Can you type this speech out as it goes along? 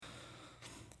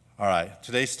All right,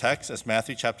 today's text is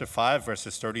Matthew chapter 5,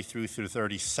 verses 33 through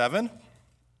 37.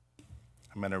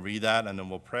 I'm going to read that, and then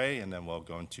we'll pray, and then we'll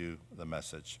go into the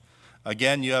message.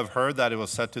 Again, you have heard that it was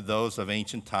said to those of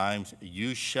ancient times,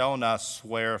 "You shall not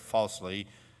swear falsely,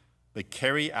 but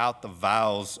carry out the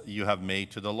vows you have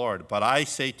made to the Lord. But I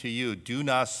say to you, do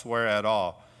not swear at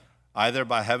all, either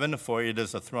by heaven, for it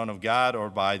is the throne of God,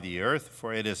 or by the earth,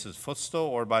 for it is his footstool,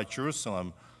 or by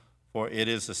Jerusalem, for it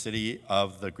is the city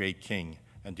of the great king.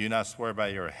 And do not swear by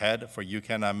your head, for you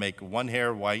cannot make one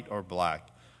hair white or black.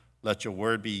 Let your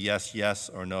word be yes, yes,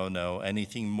 or no, no.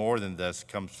 Anything more than this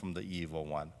comes from the evil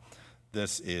one."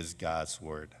 This is God's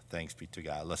word. Thanks be to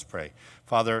God. Let's pray.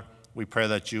 Father, we pray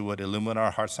that you would illumine our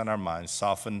hearts and our minds,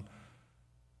 soften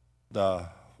the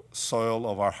soil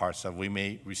of our hearts, that we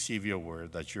may receive your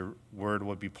word, that your word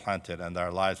will be planted and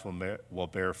our lives will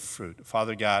bear fruit.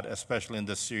 Father God, especially in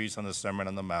this series on the Sermon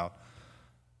on the Mount,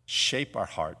 shape our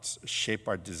hearts, shape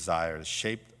our desires,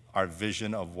 shape our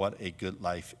vision of what a good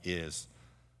life is,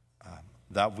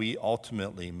 that we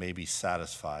ultimately may be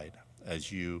satisfied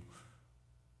as you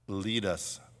lead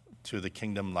us to the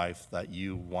kingdom life that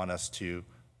you want us to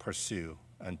pursue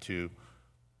and to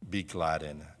be glad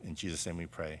in. In Jesus' name we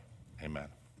pray, amen.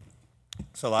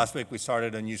 So last week we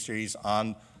started a new series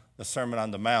on the Sermon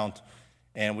on the Mount,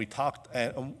 and we talked,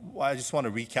 and I just want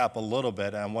to recap a little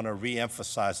bit, and I want to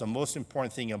reemphasize the most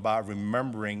important thing about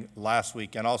remembering last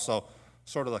week, and also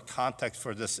sort of the context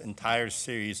for this entire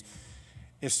series,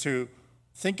 is to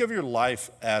think of your life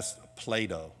as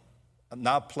Plato.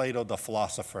 Not Plato the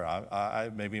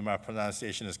philosopher. Maybe my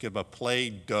pronunciation is good, but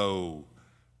Play-Doh.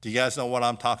 Do you guys know what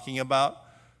I'm talking about?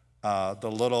 The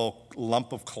little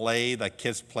lump of clay that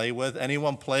kids play with.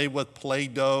 Anyone play with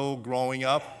Play-Doh growing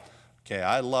up? Okay,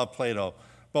 I love Play-Doh.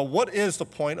 But what is the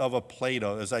point of a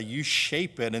Play-Doh? Is that you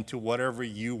shape it into whatever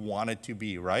you want it to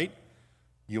be, right?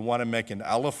 You want to make an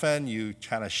elephant, you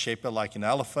kind of shape it like an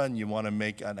elephant. You want to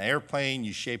make an airplane,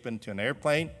 you shape it into an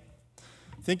airplane.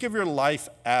 Think of your life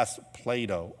as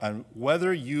Play-Doh, and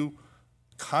whether you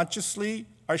consciously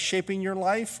are shaping your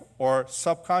life or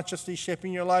subconsciously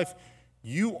shaping your life,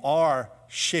 you are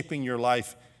shaping your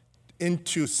life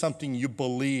into something you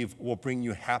believe will bring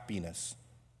you happiness.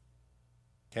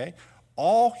 Okay?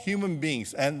 All human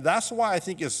beings, and that's why I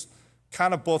think it's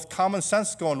kind of both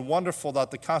commonsensical and wonderful that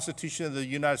the Constitution of the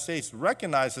United States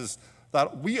recognizes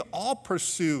that we all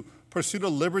pursuit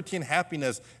of liberty and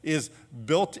happiness is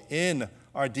built in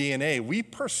our DNA. We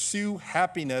pursue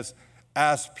happiness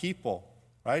as people,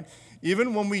 right?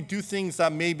 Even when we do things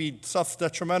that may be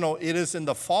self-detrimental, it is in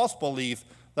the false belief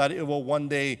that it will one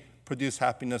day produce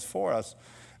happiness for us.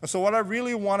 And so what I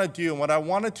really want to do, and what I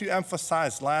wanted to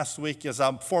emphasize last week is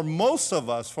for most of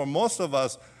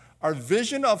us, our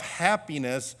vision of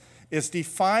happiness is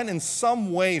defined in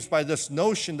some ways by this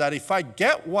notion that if I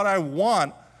get what I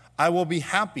want, I will be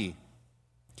happy.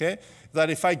 Okay? That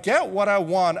if I get what I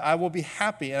want, I will be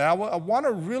happy. And I want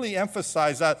to really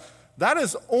emphasize that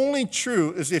is only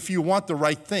true is if you want the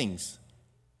right things,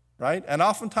 right? And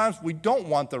oftentimes we don't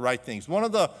want the right things. One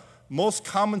of the most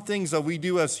common things that we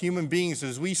do as human beings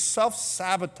is we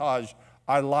self-sabotage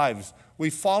our lives. We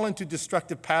fall into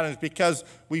destructive patterns because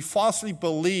we falsely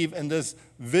believe in this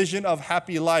vision of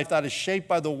happy life that is shaped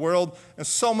by the world and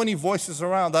so many voices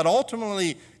around that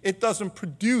ultimately it doesn't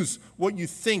produce what you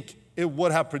think it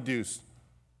would have produced.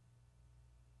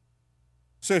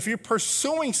 So if you're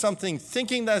pursuing something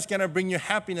thinking that's going to bring you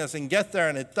happiness and get there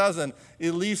and it doesn't,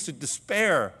 it leads to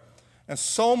despair. And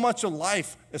so much of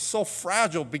life is so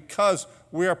fragile because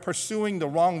we are pursuing the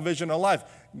wrong vision of life.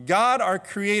 God, our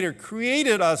Creator,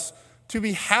 created us to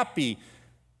be happy.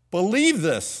 Believe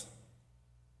this.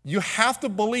 You have to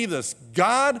believe this.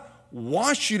 God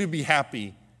wants you to be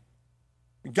happy.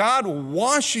 God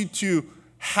wants you to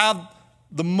have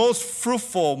the most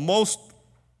fruitful,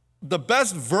 the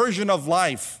best version of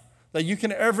life that you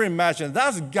can ever imagine.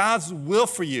 That's God's will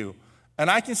for you.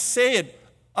 And I can say it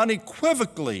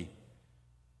unequivocally.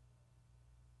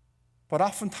 But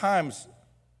oftentimes,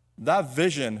 that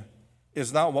vision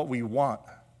is not what we want.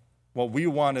 What we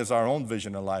want is our own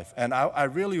vision of life. And I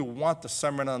really want the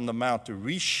Sermon on the Mount to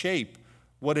reshape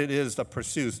what it is that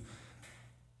pursues.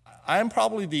 I am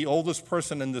probably the oldest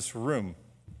person in this room.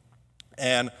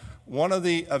 And one of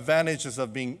the advantages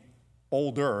of being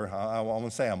older, I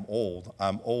won't say I'm old,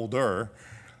 I'm older.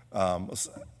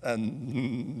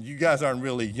 And you guys aren't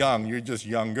really young, you're just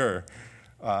younger.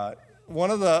 One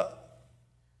of the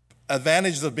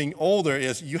advantages of being older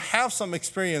is you have some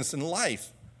experience in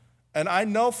life. And I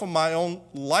know from my own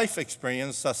life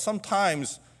experience that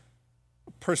sometimes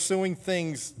pursuing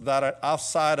things that are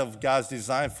outside of God's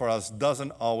design for us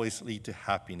doesn't always lead to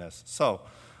happiness. So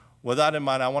With that in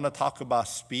mind, I want to talk about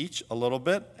speech a little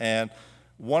bit, and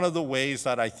one of the ways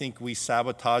that I think we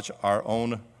sabotage our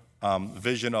own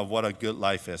vision of what a good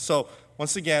life is. So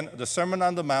once again, the Sermon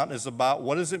on the Mount is about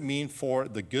what does it mean for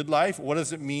the good life? What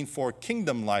does it mean for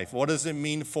kingdom life? What does it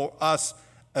mean for us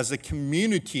as a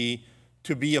community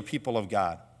to be a people of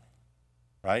God?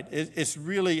 Right? It's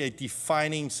really a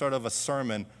defining sort of a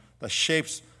sermon that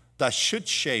should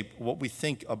shape what we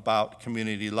think about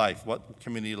community life, what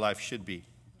community life should be.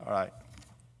 All right.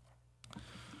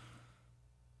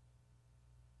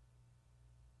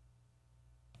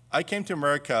 I came to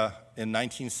America in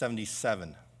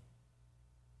 1977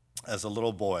 as a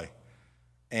little boy.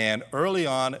 And early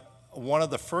on, one of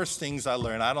the first things I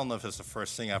learned, I don't know if it's the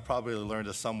first thing, I probably learned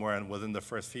it somewhere within the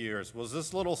first few years, was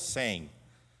this little saying: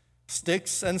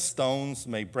 sticks and stones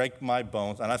may break my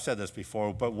bones. And I've said this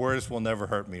before, but words will never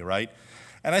hurt me, right?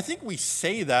 And I think we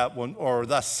say that or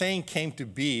that saying came to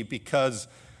be because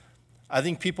I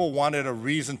think people wanted a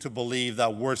reason to believe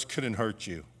that words couldn't hurt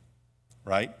you,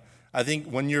 right? I think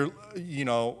when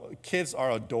kids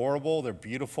are adorable, they're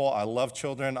beautiful. I love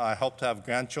children. I hope to have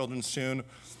grandchildren soon.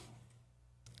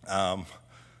 But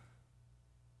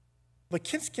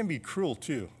kids can be cruel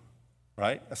too,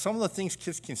 right? Some of the things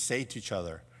kids can say to each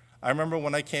other. I remember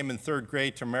when I came in third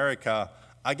grade to America,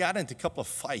 I got into a couple of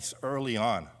fights early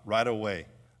on, right away.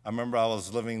 I remember I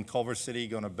was living in Culver City,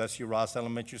 going to Bessie Ross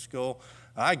Elementary School,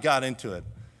 and I got into it.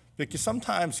 Because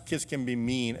sometimes kids can be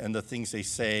mean in the things they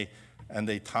say, and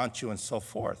they taunt you and so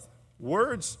forth.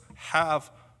 Words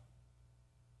have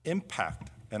impact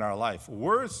in our life.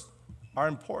 Words are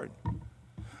important.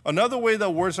 Another way that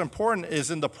words are important is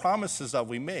in the promises that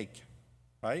we make,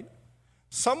 right?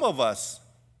 Some of us,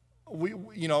 we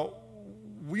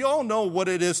all know what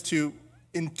it is to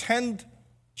intend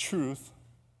truth,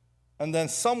 and then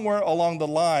somewhere along the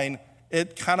line,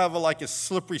 it kind of like a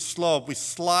slippery slope. We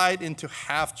slide into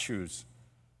half-truths.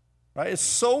 Right? It's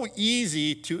so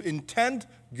easy to intend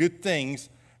good things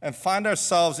and find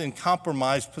ourselves in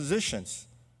compromised positions.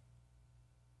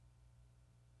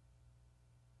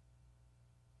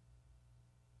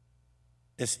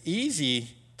 It's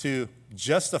easy to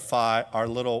justify our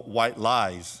little white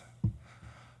lies.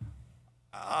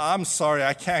 I'm sorry,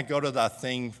 I can't go to that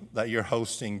thing that you're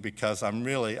hosting because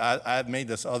I've made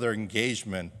this other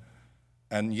engagement,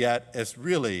 and yet it's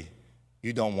really,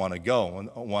 you don't want to go and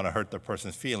don't want to hurt the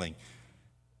person's feeling.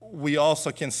 We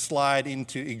also can slide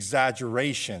into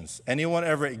exaggerations. Anyone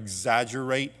ever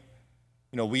exaggerate?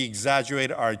 We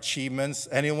exaggerate our achievements.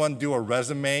 Anyone do a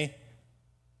resume?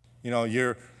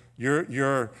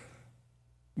 You're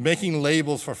making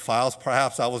labels for files.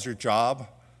 Perhaps that was your job,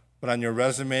 but on your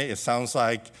resume, it sounds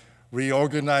like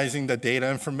reorganizing the data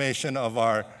information of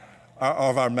our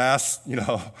mass.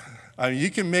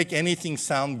 You can make anything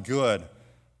sound good.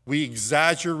 We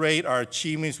exaggerate our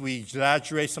achievements. We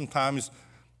exaggerate sometimes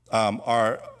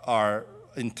our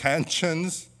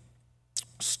intentions,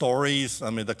 stories.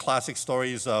 The classic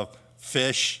stories of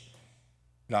fish.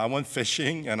 I went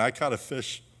fishing and I caught a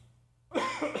fish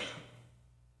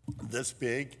this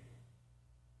big.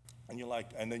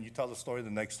 And then you tell the story the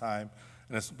next time,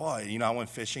 and it's, boy, I went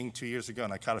fishing 2 years ago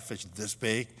and I caught a fish this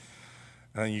big.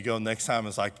 And then you go next time,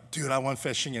 it's like, dude, I went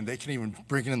fishing and they couldn't even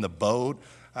bring it in the boat.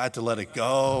 I had to let it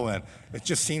go, and it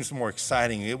just seems more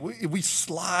exciting. We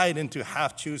slide into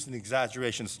half-truths and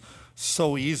exaggerations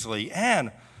so easily.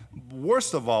 And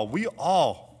worst of all, we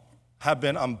all have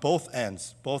been on both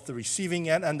ends, both the receiving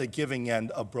end and the giving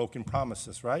end of broken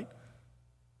promises, right?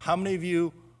 How many of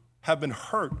you have been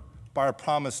hurt by a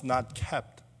promise not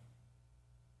kept?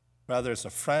 Whether it's a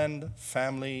friend,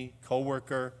 family,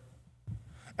 coworker.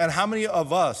 And how many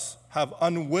of us have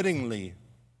unwittingly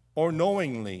or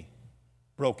knowingly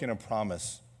broken a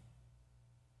promise?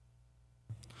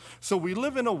 So we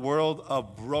live in a world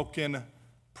of broken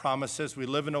promises. We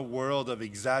live in a world of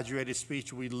exaggerated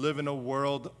speech. We live in a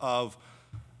world of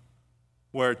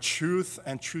where truth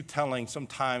and truth-telling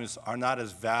sometimes are not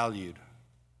as valued.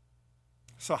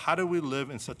 So how do we live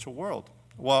in such a world?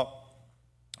 Well,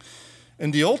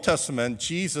 in the Old Testament,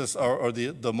 Jesus, or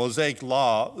the Mosaic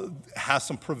Law, has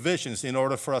some provisions in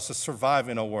order for us to survive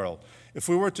in a world. If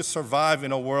we were to survive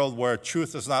in a world where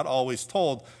truth is not always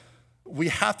told, we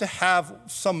have to have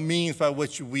some means by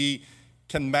which we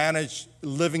can manage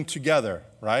living together,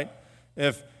 right?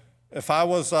 If I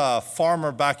was a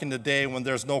farmer back in the day when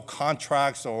there's no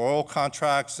contracts or oil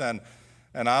contracts, and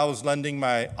I was lending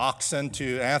my oxen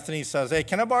to Anthony, says, hey,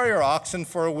 can I borrow your oxen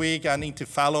for a week? I need to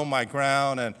fallow my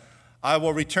ground, and I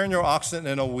will return your oxen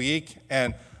in a week.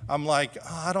 And I'm like,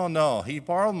 I don't know. He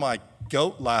borrowed my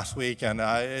goat last week, and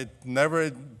it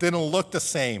didn't look the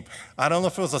same. I don't know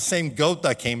if it was the same goat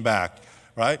that came back,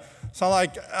 right? So I'm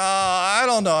like, I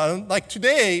don't know. Like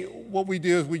today, what we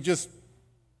do is we just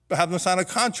have them sign a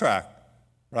contract,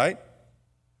 right?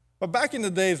 But back in the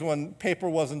days when paper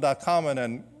wasn't that common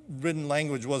and written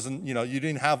language wasn't, you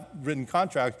didn't have written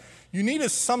contracts, you needed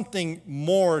something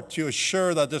more to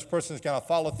assure that this person is going to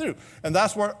follow through. And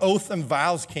that's where oath and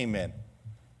vows came in.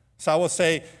 So I would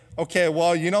say, okay,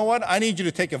 well, you know what? I need you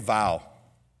to take a vow.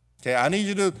 Okay, I need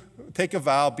you to take a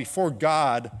vow before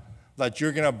God that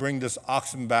you're going to bring this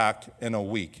oxen back in a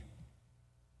week.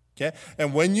 Okay?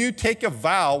 And when you take a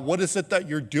vow, what is it that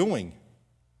you're doing?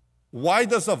 Why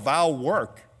does a vow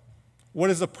work? What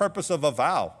is the purpose of a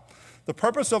vow? The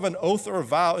purpose of an oath or a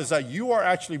vow is that you are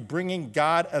actually bringing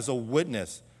God as a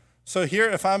witness. So here,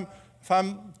 if I'm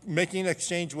making an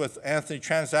exchange with Anthony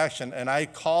transaction and I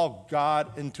call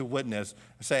God into witness,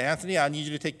 I say, Anthony, I need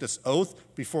you to take this oath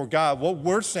before God. What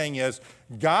we're saying is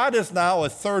God is now a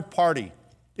third party.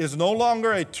 It's no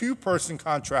longer a two-person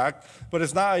contract, but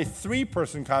it's now a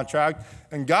three-person contract,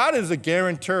 and God is a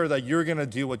guarantor that you're going to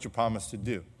do what you promised to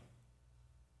do.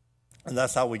 And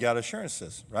that's how we got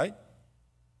assurances, right?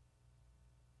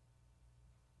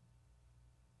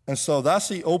 And so that's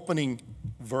the opening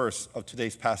verse of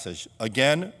today's passage.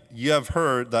 Again, you have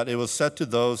heard that it was said to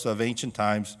those of ancient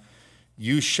times,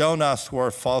 you shall not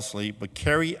swear falsely, but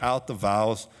carry out the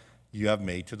vows you have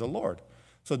made to the Lord.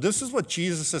 So this is what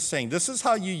Jesus is saying. This is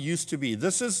how you used to be.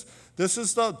 This is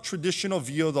the traditional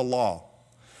view of the law.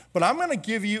 But I'm going to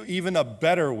give you even a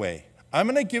better way. I'm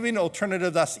going to give you an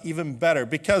alternative that's even better,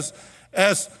 because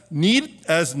as needed,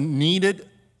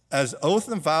 as oath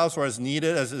and vows were as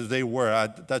needed as they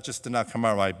were, that just did not come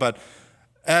out right. But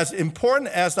as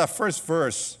important as that first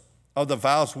verse of the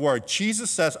vows were, Jesus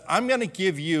says, I'm going to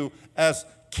give you, as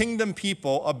kingdom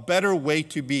people, a better way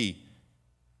to be.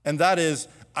 And that is,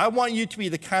 I want you to be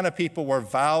the kind of people where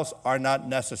vows are not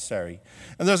necessary.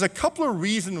 And there's a couple of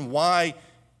reasons why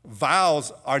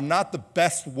vows are not the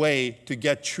best way to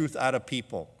get truth out of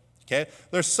people. Okay?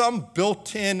 There's some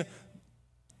built-in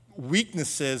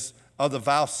weaknesses of the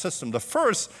vow system. The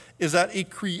first is that it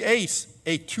creates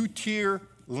a two-tier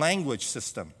language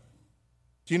system.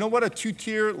 Do you know what a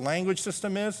two-tier language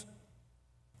system is?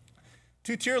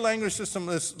 Two-tier language system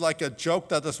is like a joke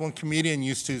that this one comedian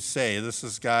used to say.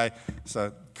 This guy, it's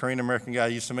a Korean-American guy,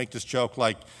 used to make this joke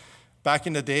like, back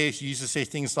in the days, you used to say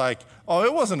things like, oh,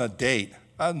 it wasn't a date.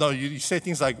 No, you say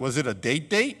things like, was it a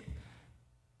date?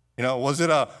 Was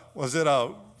it a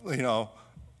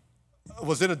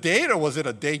date or was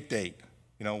it a date?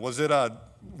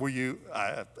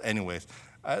 Anyways,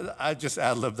 I just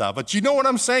ad-libbed that. But you know what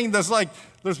I'm saying?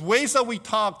 There's ways that we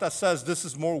talk that says this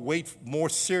is more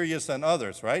serious than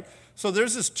others, right? So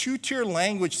there's this two-tier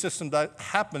language system that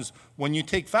happens when you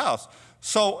take vows.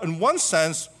 So in one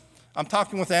sense, I'm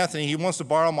talking with Anthony. He wants to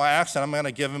borrow my oxen. I'm going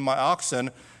to give him my oxen.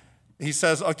 He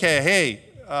says, okay, hey,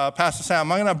 Pastor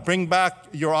Sam, I'm going to bring back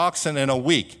your oxen in a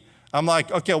week. I'm like,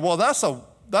 okay, well, that's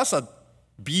a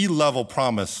B-level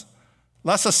promise.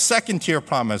 That's a second-tier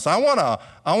promise. I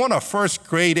want a first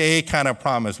grade A kind of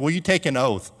promise. Will you take an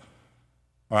oath?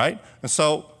 All right? And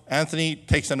so Anthony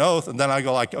takes an oath, and then I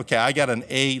go like, okay, I got an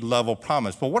A-level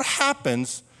promise. But what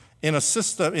happens in a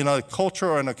system, in a culture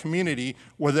or in a community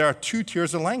where there are two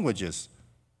tiers of languages?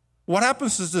 What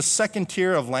happens is the second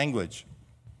tier of language?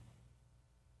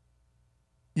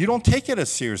 You don't take it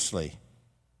as seriously,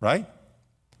 right?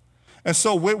 And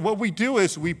so what we do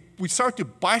is we start to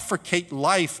bifurcate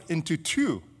life into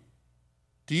two.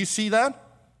 Do you see that?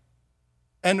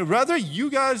 And whether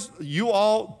you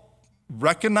all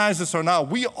recognize this or not,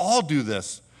 we all do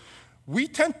this. We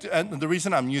tend to, and the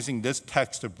reason I'm using this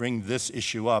text to bring this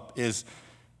issue up is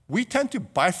we tend to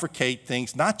bifurcate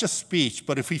things, not just speech,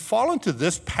 but if we fall into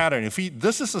this pattern,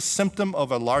 this is a symptom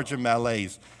of a larger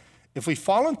malaise. If we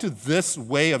fall into this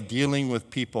way of dealing with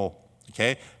people,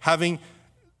 okay,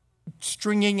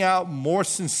 stringing out more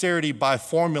sincerity by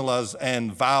formulas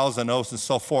and vows and oaths and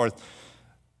so forth,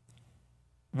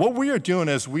 what we are doing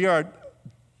is we are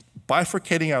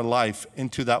bifurcating our life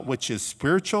into that which is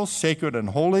spiritual, sacred, and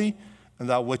holy, and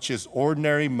that which is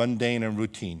ordinary, mundane, and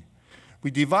routine.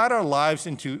 We divide our lives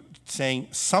into saying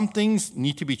some things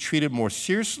need to be treated more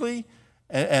seriously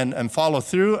and follow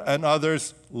through, and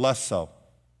others less so.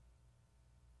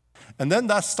 And then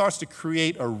that starts to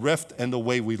create a rift in the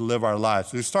way we live our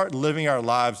lives. We start living our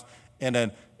lives in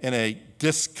a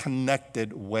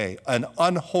disconnected way, an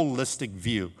unholistic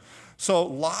view. So a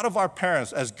lot of our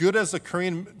parents, as good as the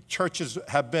Korean churches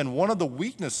have been, one of the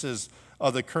weaknesses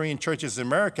of the Korean churches in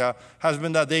America has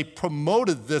been that they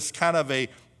promoted this kind of a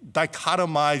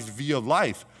dichotomized view of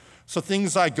life. So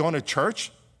things like going to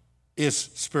church is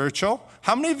spiritual?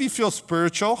 How many of you feel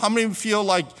spiritual? How many of you feel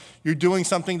like you're doing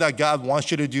something that God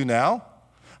wants you to do now?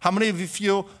 How many of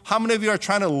you are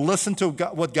trying to listen to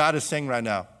what God is saying right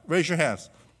now? Raise your hands.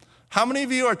 How many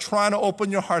of you are trying to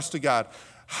open your hearts to God?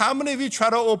 How many of you try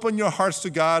to open your hearts to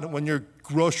God when you're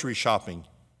grocery shopping?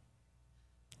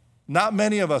 Not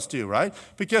many of us do, right?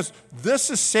 Because this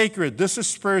is sacred, this is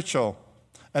spiritual.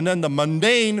 And then the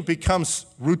mundane becomes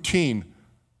routine,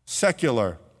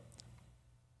 secular.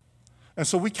 And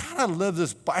so we kind of live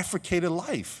this bifurcated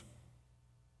life.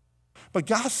 But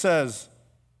God says,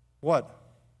 what?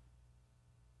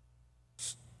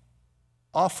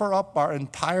 Offer up our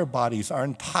entire bodies, our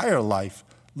entire life.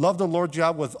 Love the Lord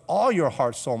God with all your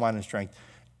heart, soul, mind, and strength.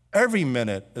 Every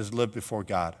minute is lived before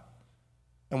God.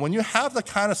 And when you have the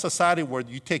kind of society where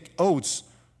you take oaths,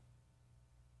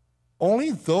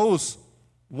 only those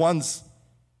ones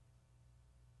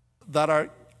that are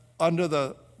under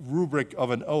the rubric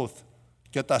of an oath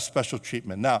get that special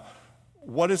treatment. Now,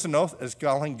 what is an oath? It's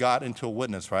calling God into a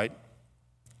witness, right?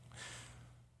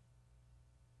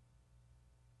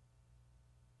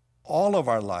 All of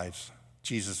our lives,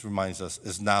 Jesus reminds us,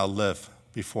 is now lived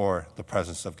before the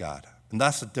presence of God. And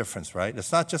that's the difference, right?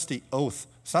 It's not just the oath.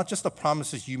 It's not just the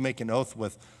promises you make an oath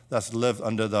with that's lived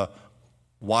under the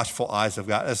watchful eyes of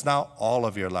God. It's now all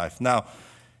of your life. Now,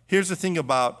 here's the thing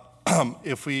about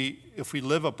if we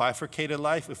live a bifurcated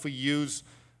life, if we use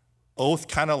oath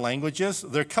kind of languages,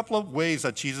 there are a couple of ways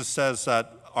that Jesus says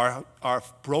that our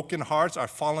broken hearts, our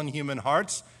fallen human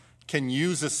hearts, can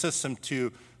use a system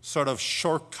to sort of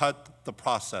shortcut the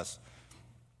process.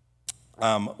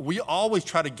 We always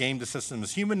try to game the system.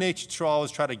 It's human nature to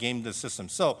always try to game the system.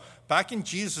 So back in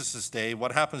Jesus' day,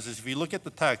 what happens is if you look at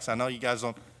the text, I know you guys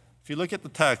don't, if you look at the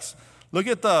text, look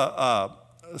at the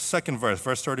second verse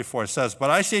 34. It says,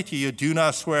 "But I say to you, do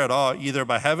not swear at all, either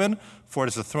by heaven, for it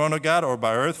is the throne of God, or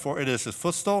by earth, for it is his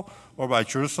footstool, or by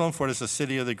Jerusalem, for it is the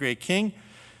city of the great king."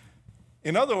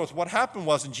 In other words, what happened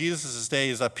was in Jesus' day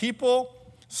is that people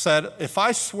said, if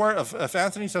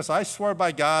Anthony says, I swear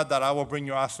by God that I will bring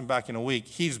your offspring back in a week,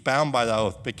 he's bound by the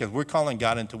oath because we're calling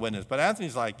God into witness. But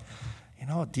Anthony's like,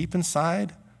 deep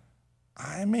inside,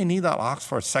 I may need that ox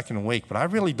for a second week, but I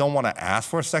really don't want to ask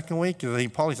for a second week because he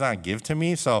probably not going to give to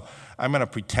me. So I'm going to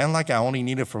pretend like I only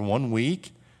need it for 1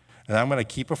 week, and I'm going to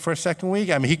keep it for a second week.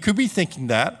 I mean, he could be thinking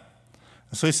that.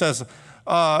 So he says,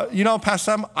 Pastor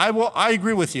Sam, I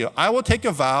agree with you. I will take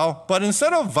a vow, but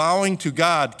instead of vowing to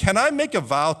God, can I make a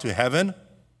vow to heaven?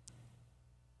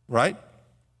 Right?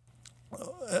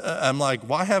 I'm like,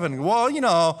 why heaven?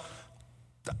 Well,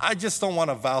 I just don't want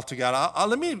to vow to God.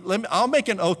 I'll make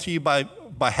an oath to you by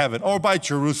heaven or by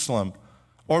Jerusalem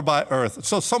or by earth.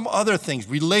 So some other things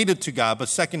related to God, but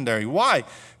secondary. Why?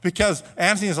 Because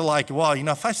Anthony's like,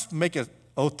 if I make an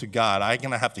oath to God, I'm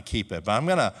going to have to keep it, but I'm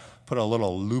going to put a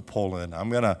little loophole in. I'm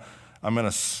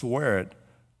gonna swear it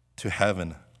to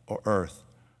heaven or earth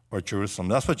or Jerusalem.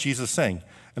 That's what Jesus is saying.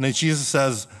 And then Jesus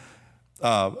says,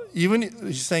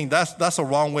 he's saying that's a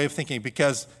wrong way of thinking,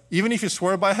 because even if you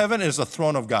swear by heaven, it is the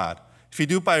throne of God. If you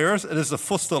do it by earth, it is the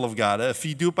footstool of God. If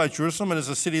you do it by Jerusalem, it is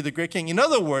the city of the great king. In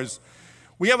other words,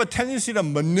 we have a tendency to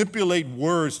manipulate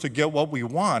words to get what we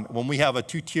want when we have a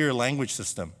two-tier language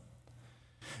system.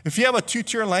 If you have a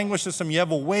two-tier language system, you have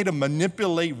a way to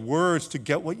manipulate words to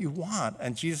get what you want.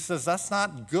 And Jesus says that's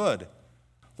not good.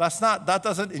 That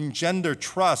doesn't engender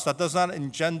trust. That does not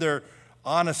engender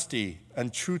honesty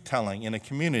and truth-telling in a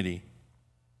community.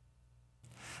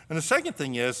 And the second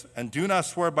thing is, and do not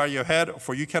swear by your head,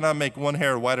 for you cannot make one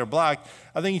hair white or black.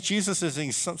 I think Jesus is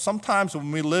saying sometimes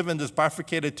when we live in this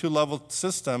bifurcated two-level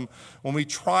system, when we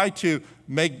try to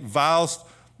make vows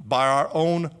by our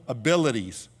own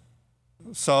abilities.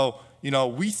 So,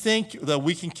 we think that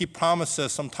we can keep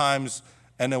promises sometimes,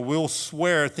 and then we'll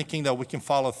swear thinking that we can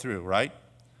follow through, right?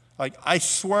 Like, I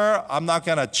swear I'm not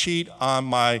going to cheat on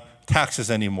my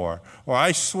taxes anymore. Or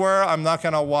I swear I'm not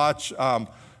going to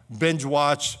binge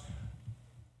watch,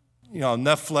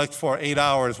 Netflix for 8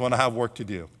 hours when I have work to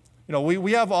do.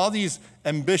 We have all these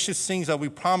ambitious things that we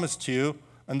promise to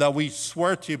and that we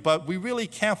swear to, but we really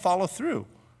can't follow through.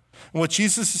 And what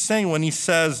Jesus is saying when he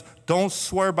says, don't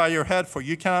swear by your head, for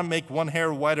you cannot make one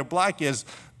hair white or black, is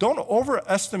don't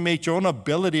overestimate your own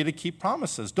ability to keep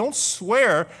promises. Don't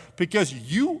swear because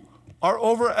you are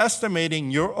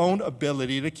overestimating your own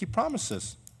ability to keep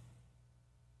promises.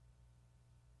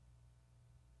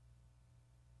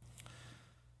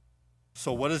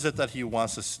 So what is it that he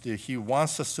wants us to do? He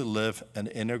wants us to live an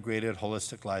integrated,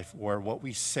 holistic life where what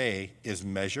we say is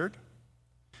measured,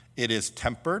 it is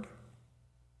tempered,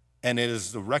 and it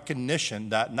is the recognition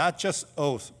that not just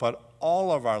oath, but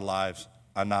all of our lives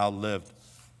are now lived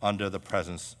under the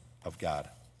presence of God.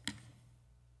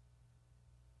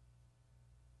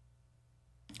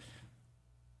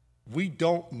 We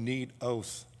don't need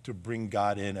oaths to bring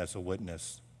God in as a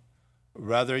witness.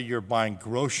 Whether you're buying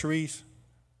groceries,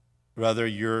 whether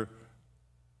you're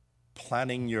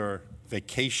planning your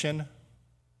vacation,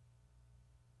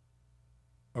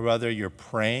 or whether you're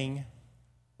praying,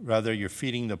 whether you're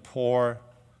feeding the poor,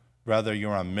 whether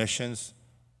you're on missions,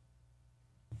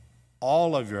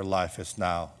 all of your life is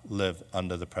now lived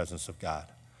under the presence of God.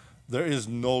 There is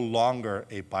no longer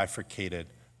a bifurcated,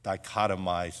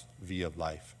 dichotomized view of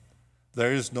life.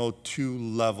 There is no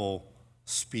two-level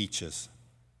speeches.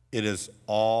 It is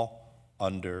all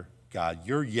under God.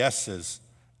 Your yeses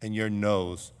and your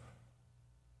nos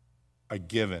are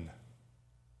given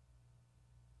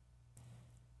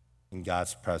in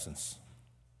God's presence.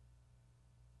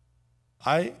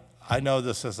 I know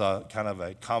this is a kind of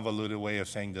a convoluted way of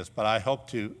saying this, but I hope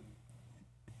to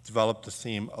develop the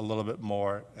theme a little bit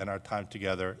more in our time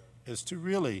together, is to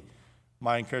really,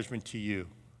 my encouragement to you,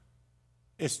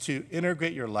 is to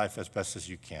integrate your life as best as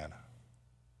you can.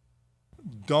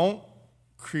 Don't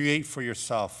create for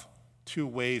yourself two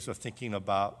ways of thinking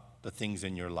about the things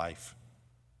in your life.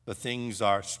 The things that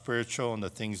are spiritual and the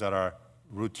things that are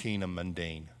routine and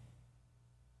mundane.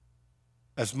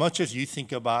 As much as you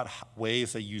think about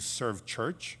ways that you serve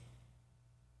church,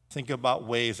 think about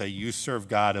ways that you serve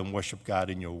God and worship God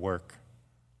in your work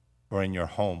or in your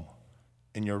home,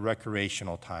 in your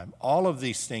recreational time. All of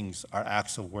these things are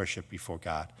acts of worship before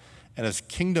God. And as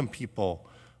kingdom people,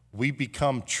 we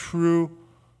become true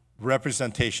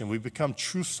representation. We become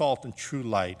true salt and true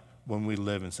light when we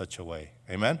live in such a way.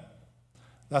 Amen?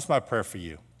 That's my prayer for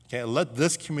you. Okay, let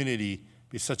this community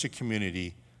be such a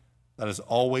community that is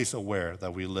always aware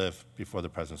that we live before the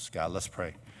presence of God. Let's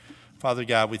pray. Father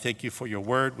God, we thank you for your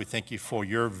word. We thank you for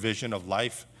your vision of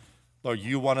life. Lord,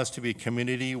 you want us to be a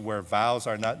community where vows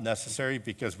are not necessary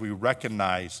because we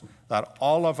recognize that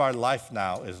all of our life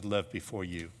now is lived before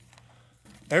you.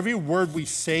 Every word we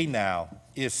say now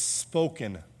is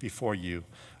spoken before you.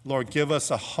 Lord, give us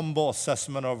a humble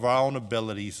assessment of our own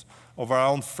abilities, of our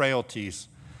own frailties.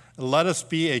 Let us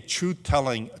be a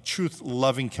truth-telling,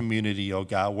 truth-loving community, oh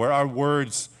God, where our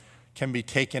words can be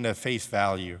taken at face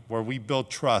value, where we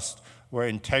build trust, where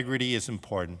integrity is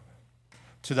important.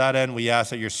 To that end, we ask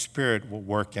that your Spirit will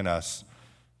work in us.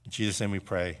 In Jesus' name we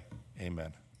pray,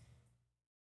 amen.